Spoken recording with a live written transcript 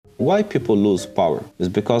Why people lose power is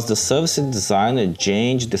because the service designer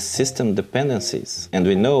changed the system dependencies. And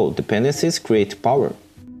we know dependencies create power.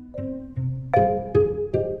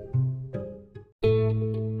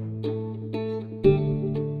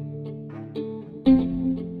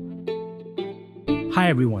 Hi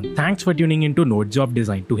everyone, thanks for tuning into Nodes of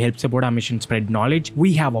Design. To help support our mission spread knowledge,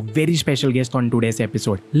 we have a very special guest on today's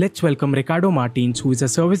episode. Let's welcome Ricardo Martins, who is a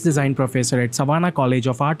service design professor at Savannah College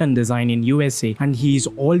of Art and Design in USA, and he is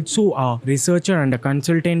also a researcher and a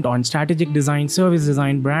consultant on strategic design, service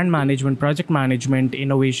design, brand management, project management,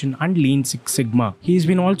 innovation, and Lean Six Sigma. He's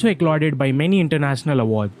been also acclaimed by many international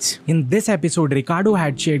awards. In this episode, Ricardo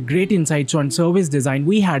had shared great insights on service design.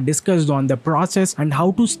 We had discussed on the process and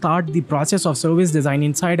how to start the process of service design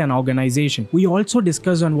inside an organization. We also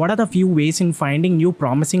discussed on what are the few ways in finding new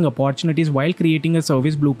promising opportunities while creating a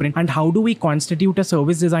service blueprint, and how do we constitute a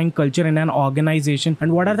service design culture in an organization,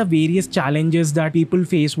 and what are the various challenges that people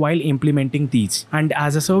face while implementing these. And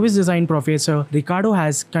as a service design professor, Ricardo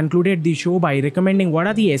has concluded the show by recommending what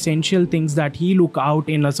are the essential things that he look out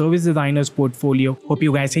in a service designer's portfolio. Hope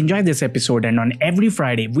you guys enjoyed this episode, and on every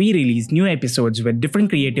Friday we release new episodes with different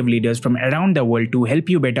creative leaders from around the world to help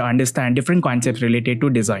you better understand different concepts related to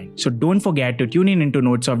design. So don't forget to tune in into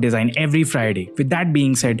Notes of Design every Friday. With that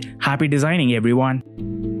being said, happy designing everyone.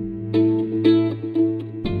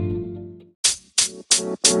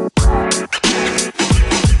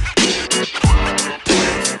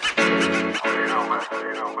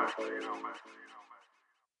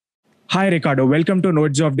 Hi Ricardo, welcome to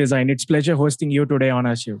Nodes of Design. It's a pleasure hosting you today on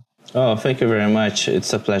our show. Oh, thank you very much.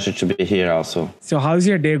 It's a pleasure to be here also. So how's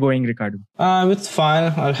your day going, Ricardo? It's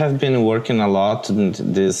fine. I have been working a lot in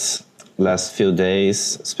this last few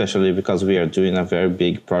days, especially because we are doing a very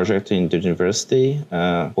big project in the university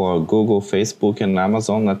for Google, Facebook, and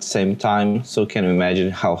Amazon at the same time. So can you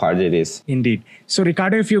imagine how hard it is? Indeed. So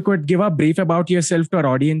Ricardo, if you could give a brief about yourself to our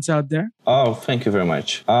audience out there. Oh, thank you very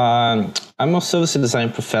much. I'm a service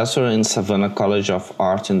design professor in Savannah College of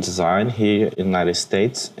Art and Design here in the United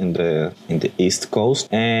States in the East Coast.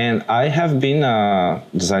 And I have been a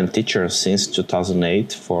design teacher since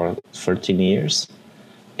 2008 for 13 years.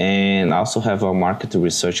 And I also have a market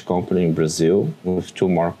research company in Brazil with 2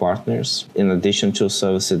 more partners. In addition to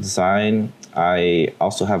service design, I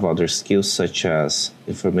also have other skills such as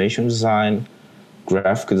information design,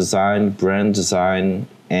 graphic design, brand design,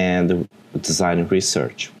 and design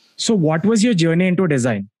research. So what was your journey into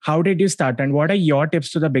design? How did you start, and what are your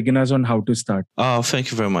tips to the beginners on how to start? Oh, thank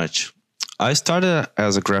you very much. I started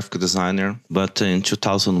as a graphic designer, but in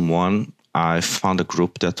 2001, I found a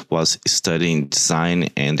group that was studying design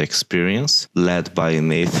and experience, led by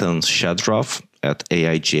Nathan Shadroff at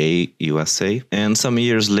AIGA USA. And some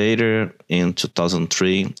years later, in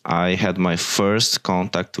 2003, I had my first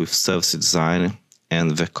contact with service design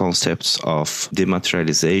and the concepts of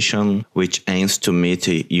dematerialization, which aims to meet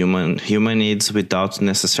human needs without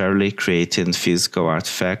necessarily creating physical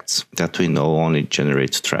artifacts that we know only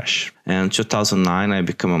generate trash. And in 2009, I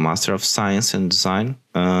became a Master of Science in Design.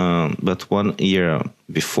 But 1 year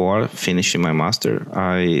before finishing my master,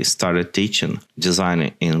 I started teaching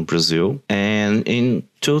design in Brazil. And in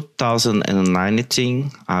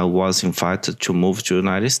 2019, I was invited to move to the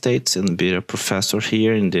United States and be a professor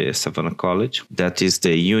here in the Savannah College. That is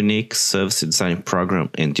the unique service design program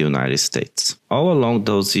in the United States. All along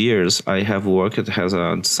those years, I have worked as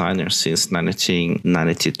a designer since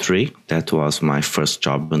 1993. That was my first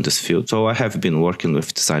job in this field. So I have been working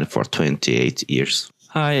with design for 28 years.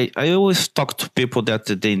 I always talk to people that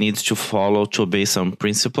they need to follow to obey some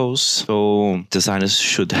principles. So designers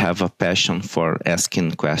should have a passion for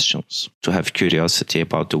asking questions, to have curiosity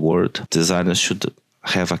about the world. Designers should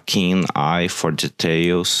have a keen eye for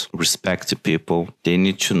details, respect people. They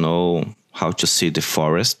need to know how to see the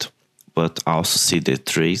forest, but also see the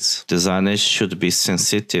trees. Designers should be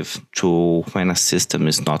sensitive to when a system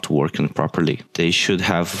is not working properly. They should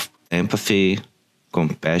have empathy,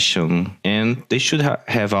 compassion, and they should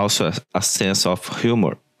have also a sense of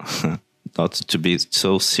humor. Not to be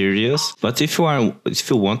so serious, but if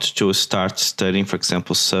you want to start studying, for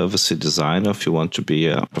example, service design, or if you want to be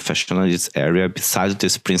a professional in this area, besides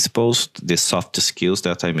these principles, the soft skills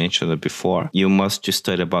that I mentioned before, you must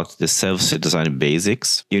study about the service design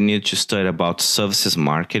basics. You need to study about services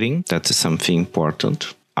marketing. That is something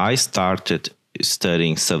important. I started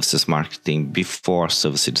studying services marketing before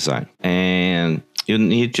service design, and you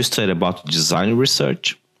need to study about design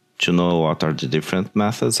research to know what are the different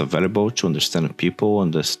methods available to understand people,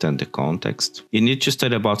 understand the context. You need to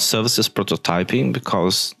study about services prototyping,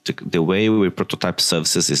 because the way we prototype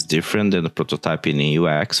services is different than the prototyping in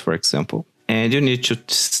UX, for example. And you need to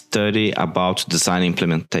study about design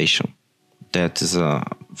implementation. That is a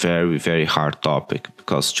very, very hard topic,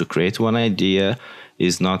 because to create one idea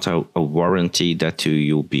is not a warranty that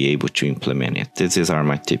you'll be able to implement it. These are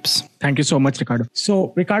my tips. Thank you so much, Ricardo.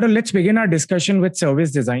 So, Ricardo, let's begin our discussion with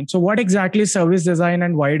service design. So, what exactly is service design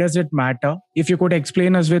and why does it matter? If you could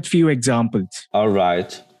explain us with few examples. All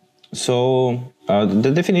right. So,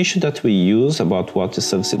 the definition that we use about what is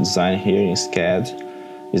service design here in SCAD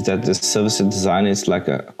is that the service design is like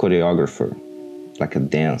a choreographer, like a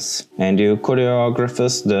dance. And you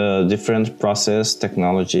choreograph the different process,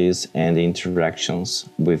 technologies, and interactions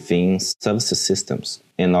within service systems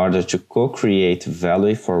in order to co-create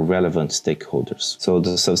value for relevant stakeholders. So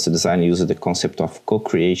the service design uses the concept of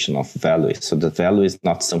co-creation of value. So the value is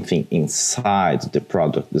not something inside the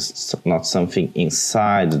product, it's not something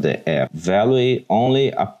inside the app. Value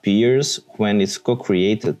only appears when it's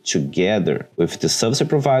co-created together with the service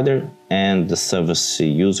provider and the service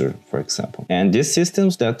user, for example. And these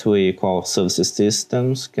systems that we call service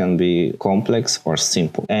systems can be complex or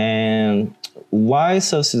simple. And why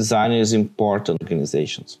service design is important in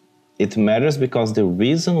organizations? It matters because the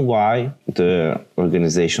reason why the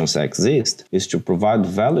organizations exist is to provide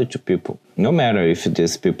value to people. No matter if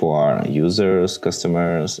these people are users,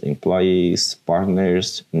 customers, employees,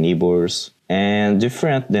 partners, neighbors. And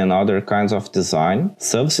different than other kinds of design,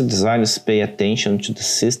 service designers pay attention to the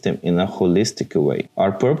system in a holistic way.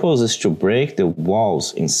 Our purpose is to break the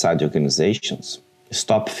walls inside organizations,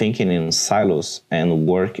 stop thinking in silos, and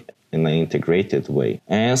work in an integrated way.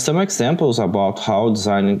 And some examples about how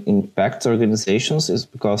design impacts organizations is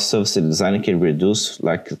because service design can reduce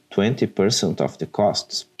like 20% of the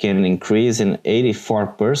costs, can increase in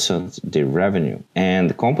 84% the revenue.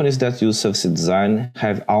 And companies that use service design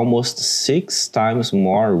have almost 6 times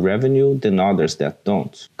more revenue than others that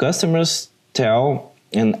don't. Customers tell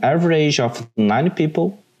an average of 9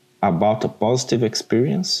 people about a positive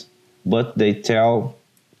experience, but they tell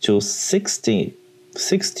to 16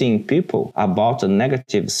 people about a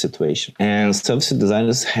negative situation. And service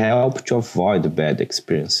designers help to avoid bad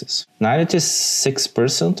experiences.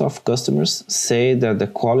 96% of customers say that the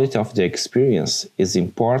quality of the experience is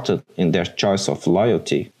important in their choice of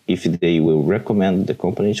loyalty, if they will recommend the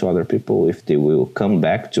company to other people, if they will come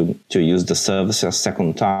back to use the service a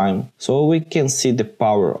second time. So we can see the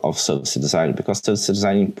power of service design, because service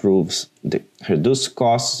design improves the reduce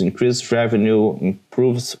costs, increase revenue,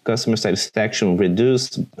 improves customer satisfaction,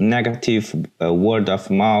 reduce negative word of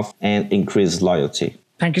mouth, and increase loyalty.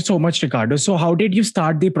 Thank you so much, Ricardo. So how did you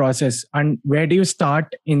start the process, and where do you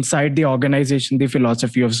start inside the organization, the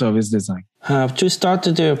philosophy of service design? To start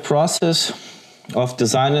the process of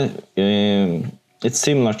design, it's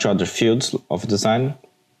similar to other fields of design.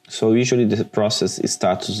 So usually the process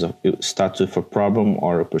starts with a problem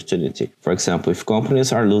or opportunity. For example, if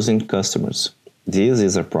companies are losing customers, this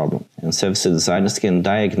is a problem, and service designers can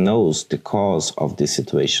diagnose the cause of this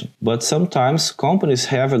situation. But sometimes companies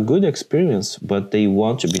have a good experience, but they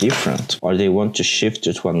want to be different, or they want to shift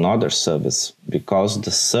it to another service, because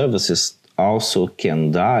the services also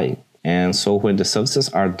can die. And so when the services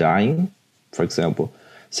are dying, for example,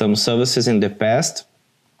 some services in the past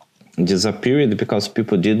disappeared because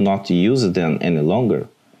people did not use them any longer.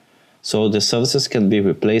 So the services can be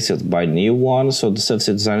replaced by new ones, so the service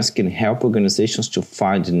designers can help organizations to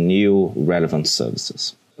find new relevant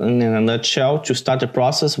services. And in a nutshell, to start the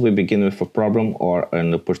process, we begin with a problem or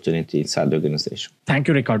an opportunity inside the organization. Thank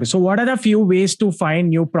you, Ricardo. So what are the few ways to find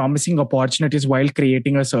new promising opportunities while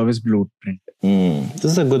creating a service blueprint? This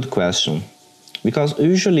is a good question. Because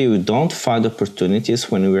usually we don't find opportunities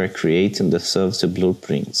when we are creating the service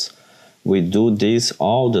blueprints. We do this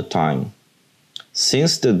all the time.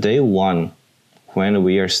 Since the day one, when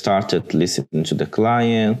we are started listening to the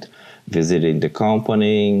client, visiting the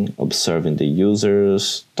company, observing the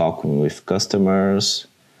users, talking with customers,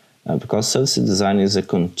 because service design is a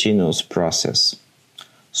continuous process.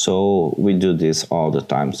 So we do this all the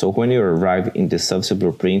time. So when you arrive in the service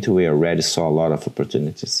blueprint, we already saw a lot of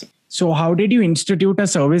opportunities. So how did you institute a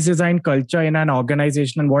service design culture in an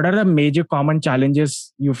organization, and what are the major common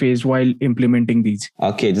challenges you faced while implementing these?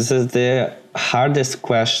 Okay, this is the hardest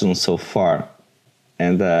question so far.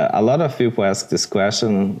 And a lot of people ask this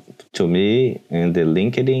question to me in the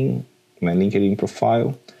my LinkedIn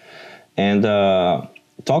profile. And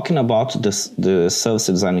talking about the service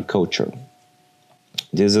design culture,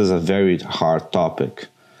 this is a very hard topic,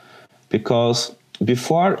 because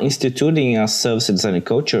before instituting a service design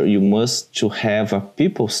culture, you must to have a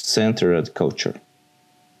people-centered culture.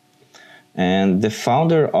 And the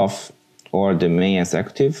founder or the main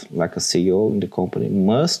executive, like a CEO in the company,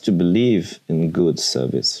 must to believe in good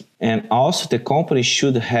service. And also the company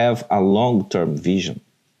should have a long-term vision.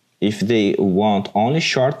 If they want only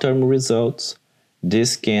short-term results,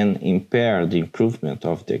 this can impair the improvement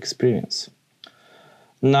of the experience.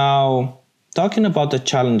 Now, talking about the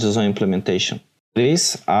challenges on implementation.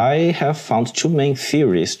 I have found two main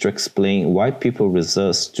theories to explain why people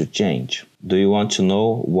resist to change. Do you want to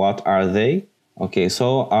know what are they? Okay,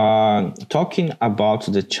 so talking about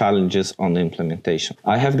the challenges on the implementation.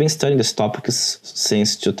 I have been studying this topic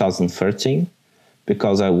since 2013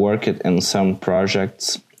 because I worked in some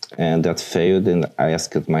projects and that failed, and I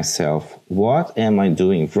asked myself, what am I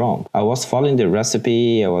doing wrong? I was following the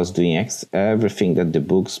recipe, I was doing everything that the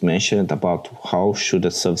books mentioned about how should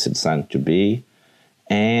a service design to be,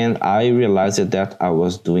 and I realized that I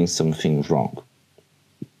was doing something wrong.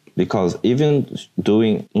 Because even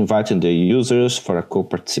inviting the users for a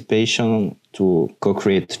co-participation to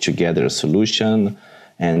co-create together a solution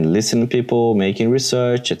and listen to people, making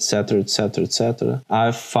research, etc., etc., etc.,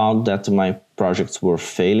 I found that my projects were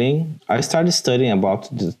failing. I started studying about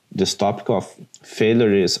this topic of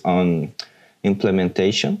failures on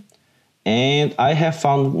implementation, and I have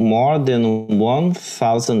found more than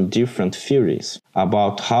 1,000 different theories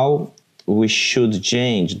about how we should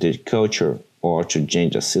change the culture or to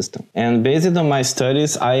change a system. And based on my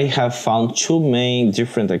studies, I have found two main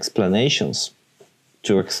different explanations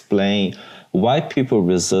to explain why people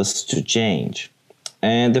resist to change.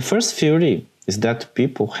 And the first theory is that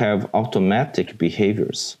people have automatic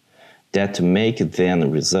behaviors that make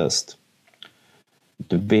them resist.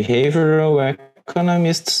 The behavioral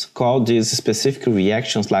economists call these specific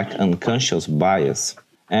reactions like unconscious bias.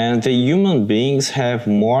 And the human beings have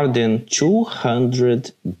more than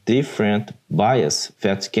 200 different biases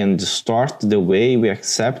that can distort the way we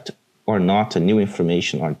accept or not new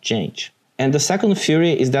information or change. And the second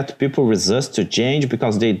theory is that people resist to change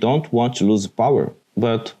because they don't want to lose power.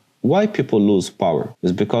 But why people lose power?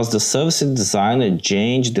 It's because the service designer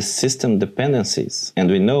changed the system dependencies. And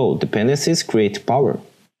we know dependencies create power.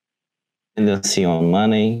 Dependency on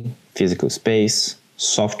money, physical space,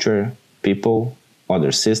 software, people,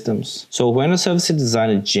 other systems. So when a service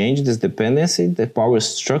designer changes this dependency, the power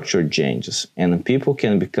structure changes and people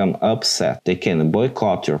can become upset. They can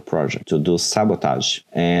boycott your project, to do sabotage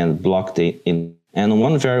and block And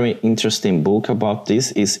one very interesting book about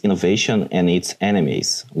this is Innovation and Its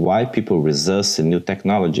Enemies, Why People Resist New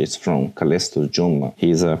Technologies, from Kalesto Juma.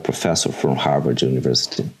 He's a professor from Harvard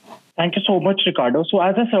University. Thank you so much, Ricardo. So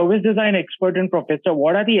as a service design expert and professor,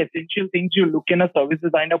 what are the essential things you look in a service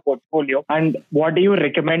designer portfolio and what do you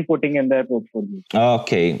recommend putting in their portfolio?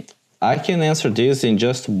 Okay, I can answer this in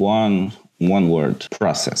just one word: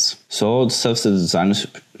 process. So the service designers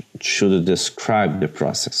should describe the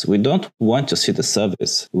process. We don't want to see the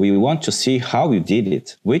service. We want to see how you did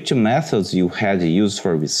it, which methods you had used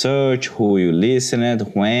for research, who you listened,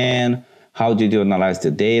 when, how did you analyze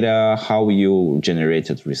the data, how you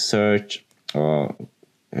generated research,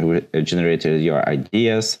 generated your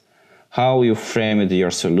ideas, how you framed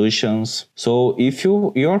your solutions. So if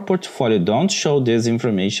your portfolio don't show this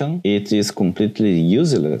information, it is completely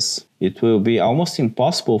useless. It will be almost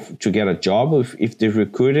impossible to get a job if the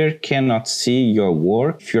recruiter cannot see your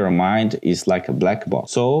work, if your mind is like a black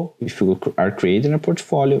box. So if you are creating a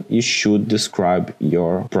portfolio, you should describe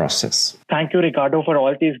your process. Thank you, Ricardo, for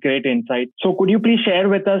all these great insights. So could you please share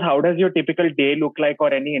with us how does your typical day look like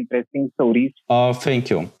or any interesting stories? Thank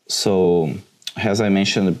you. So as I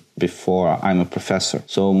mentioned before, I'm a professor.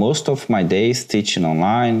 So most of my days teaching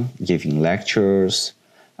online, giving lectures,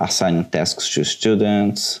 assigning tasks to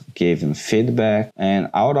students, giving feedback. And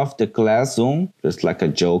out of the classroom, just like a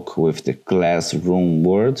joke with the classroom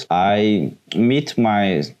word, I meet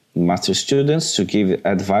my master students to give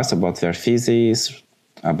advice about their thesis,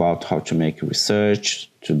 about how to make research,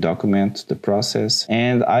 to document the process.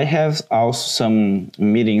 And I have also some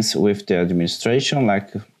meetings with the administration, like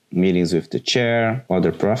meetings with the chair,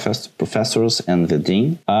 other professors, and the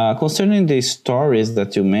dean. Concerning the stories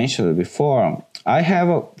that you mentioned before, I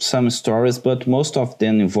have some stories, but most of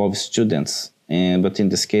them involve students. But in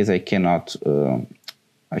this case, I cannot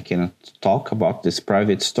talk about these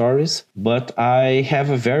private stories. But I have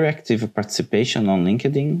a very active participation on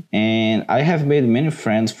LinkedIn, and I have made many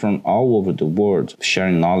friends from all over the world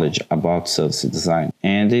sharing knowledge about service design.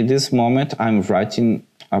 And in this moment, I'm writing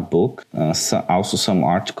a book, also some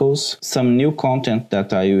articles, some new content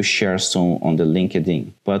that I will share soon on the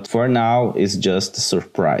LinkedIn. But for now, it's just a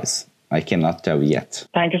surprise. I cannot tell yet.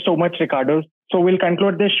 Thank you so much, Ricardo. So we'll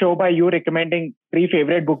conclude this show by you recommending 3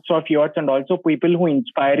 favorite books of yours and also people who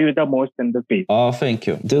inspire you the most in the space. Thank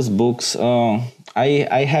you. These books,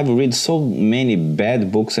 I have read so many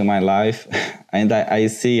bad books in my life, and I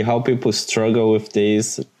see how people struggle with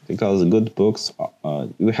this because good books,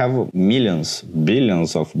 we have millions,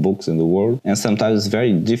 billions of books in the world, and sometimes it's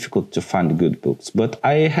very difficult to find good books. But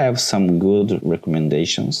I have some good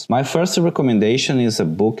recommendations. My first recommendation is a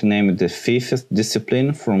book named The Fifth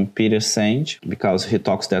Discipline from Peter Senge, because he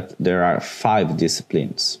talks that there are 5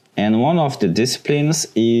 disciplines. And one of the disciplines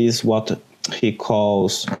is what he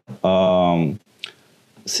calls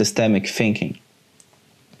systemic thinking.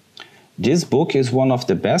 This book is one of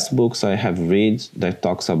the best books I have read that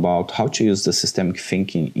talks about how to use the systemic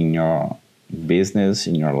thinking in your business,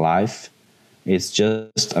 in your life. It's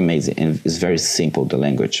just amazing, and it's very simple, the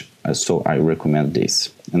language. So I recommend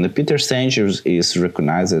this. And the Peter Senge is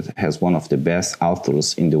recognized as one of the best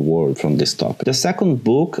authors in the world from this topic. The second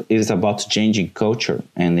book is about changing culture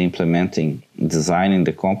and implementing design in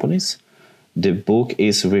the companies. The book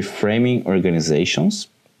is Reframing Organizations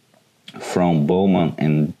from Bowman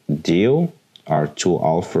and Deal, are 2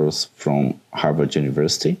 authors from Harvard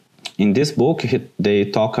University. In this book, they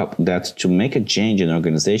talk about that to make a change in an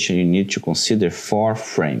organization, you need to consider 4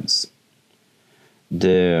 frames.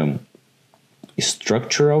 The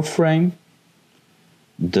structural frame,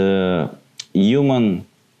 the human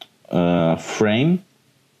frame,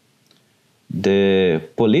 the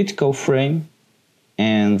political frame,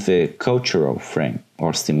 and the cultural frame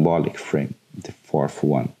or symbolic frame, the 4th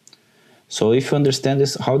one. So if you understand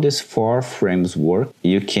this, how these 4 frames work,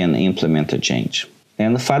 you can implement a change.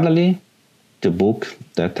 And finally, the book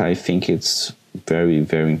that I think it's very,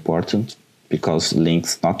 very important because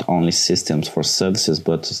links not only systems for services,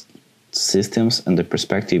 but systems and the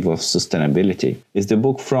perspective of sustainability, is the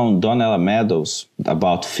book from Donella Meadows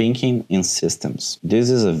about thinking in systems. This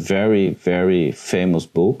is a very, very famous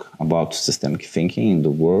book about systemic thinking in the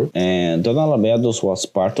world. And Donella Meadows was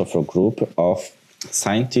part of a group of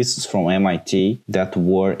scientists from MIT that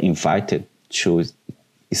were invited to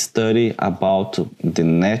study about the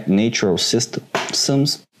natural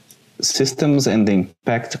systems and the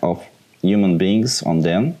impact of human beings on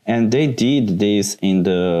them. And they did this in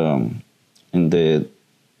the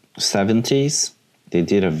 70s. They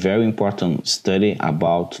did a very important study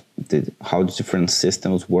about how different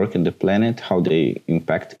systems work in the planet, how they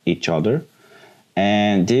impact each other.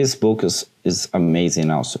 And this book is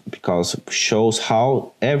amazing also because it shows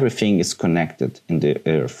how everything is connected in the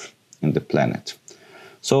earth, in the planet.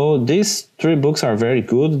 So these 3 books are very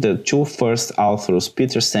good. The 2 first authors,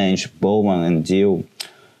 Peter Senge, Bowman, and Deal,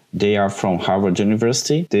 they are from Harvard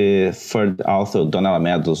University. The third author, Donella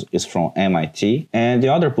Meadows, is from MIT. And the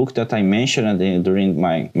other book that I mentioned during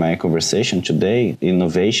my conversation today,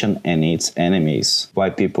 Innovation and Its Enemies, Why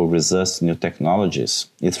People Resist New Technologies,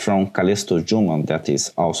 is from Callisto Juma, that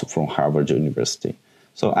is also from Harvard University.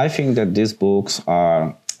 So I think that these books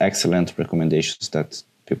are excellent recommendations that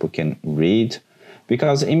people can read.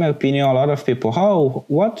 Because in my opinion, a lot of people,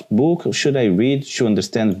 what book should I read to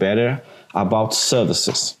understand better about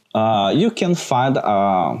services? You can find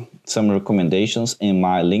some recommendations in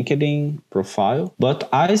my LinkedIn profile, but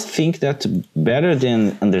I think that better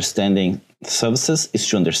than understanding services is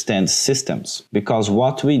to understand systems, because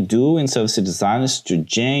what we do in service design is to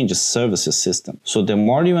change a services system. So the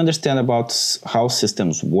more you understand about how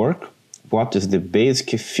systems work, what is the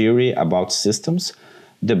basic theory about systems,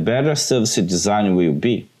 the better service design will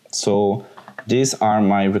be. So these are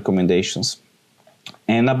my recommendations.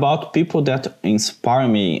 And about people that inspire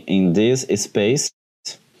me in this space,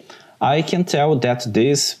 I can tell that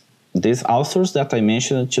these authors that I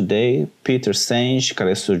mentioned today, Peter Senge,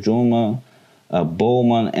 Callisto Juma,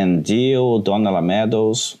 Bowman and Deal, Donella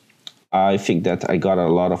Meadows, I think that I got a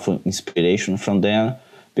lot of inspiration from them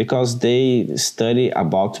because they study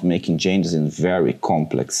about making changes in very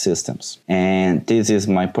complex systems. And this is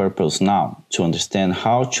my purpose now, to understand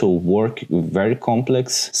how to work with very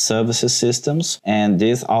complex services systems. And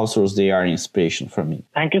these authors, they are inspiration for me.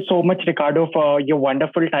 Thank you so much, Ricardo, for your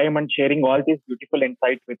wonderful time and sharing all these beautiful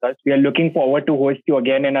insights with us. We are looking forward to host you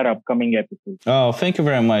again in our upcoming episode. Oh, thank you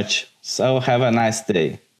very much. So have a nice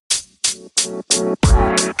day.